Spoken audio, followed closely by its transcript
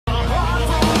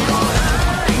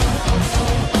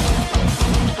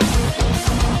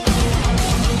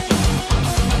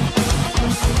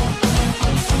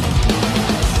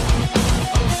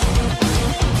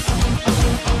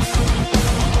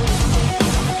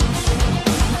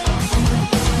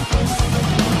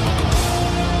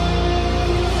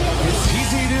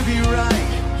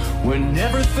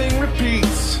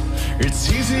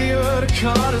to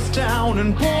cut us down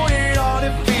and point our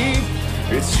defeat.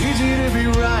 It's easy to be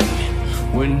right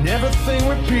when everything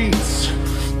repeats.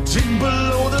 Dig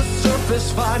below the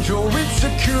surface, find your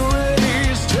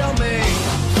insecurities. Tell me,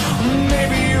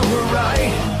 maybe you were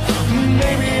right,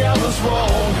 maybe I was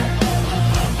wrong,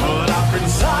 but I've been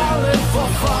silent for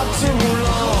far too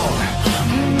long.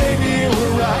 Maybe you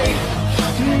were right,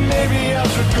 maybe I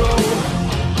should go,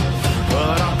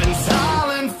 but I've been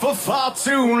silent for far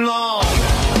too long.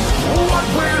 What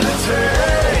will it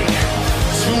take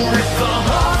to rip the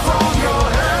heart from your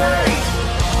hate?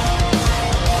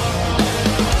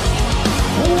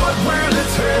 What will it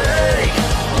take?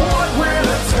 What will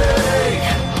it take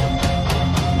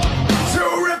to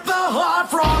rip the heart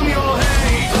from your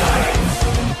hate?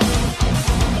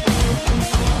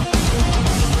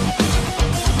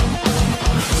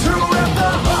 To rip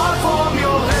the heart from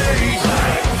your hate.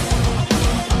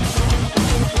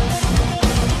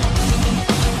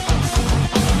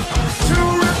 To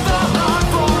rip the heart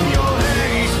from your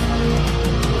hate.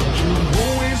 You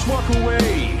always walk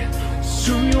away,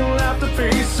 soon you'll have to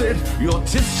face it. Your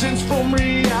distance from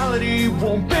reality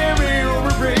won't bury or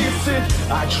erase it.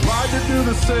 I tried to do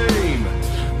the same,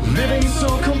 living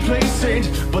so complacent,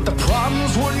 but the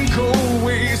problems wouldn't go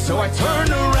away, so I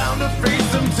turned around to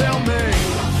face them. Tell me,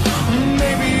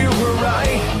 maybe you were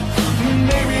right,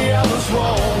 maybe I was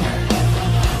wrong,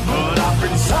 but I've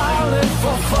been silent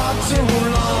for far too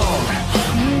long.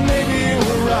 Maybe you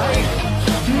were right,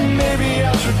 maybe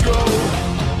I should go,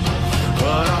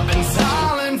 but I've been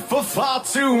silent for far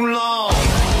too long.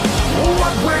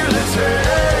 What will it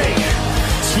take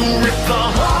to rip the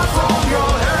heart from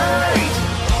your hate?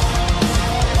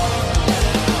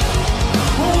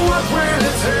 What will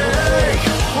it take?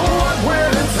 What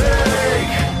will it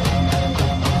take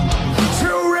to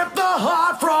rip the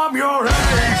heart from your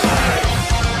hate?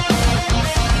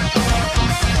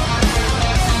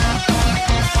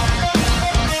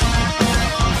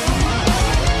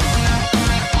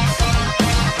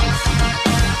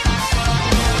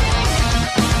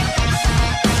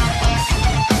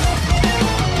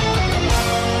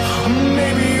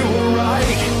 Maybe you were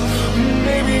right,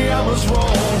 maybe I was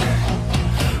wrong,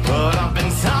 but I've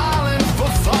been silent for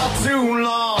far too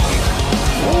long.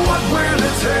 What will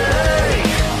it take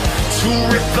to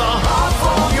rip the heart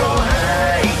from your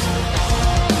hate?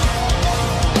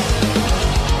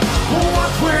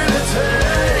 What will it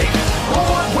take?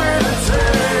 What will it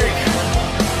take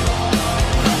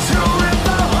to rip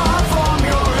the heart from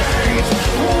your hate?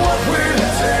 What will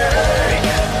it take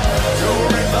to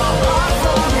rip the heart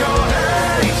from your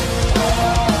hate?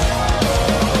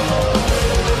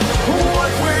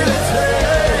 What will it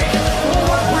take?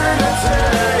 What will it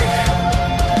take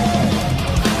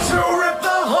to rip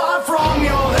the heart from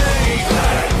your hate?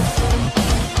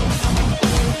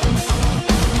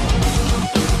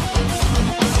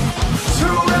 To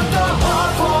rip the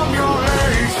heart from your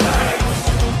hate.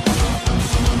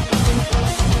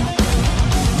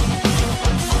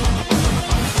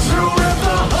 To rip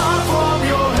the heart from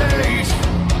your hate.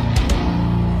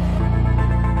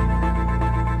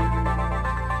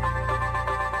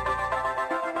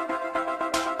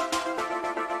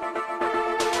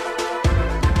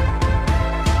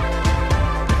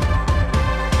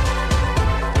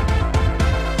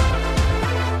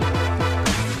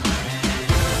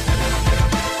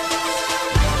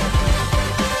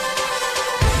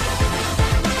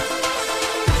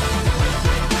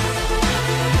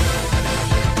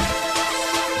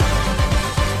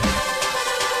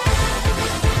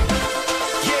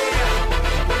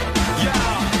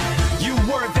 Yeah, you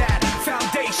were that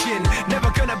foundation. Never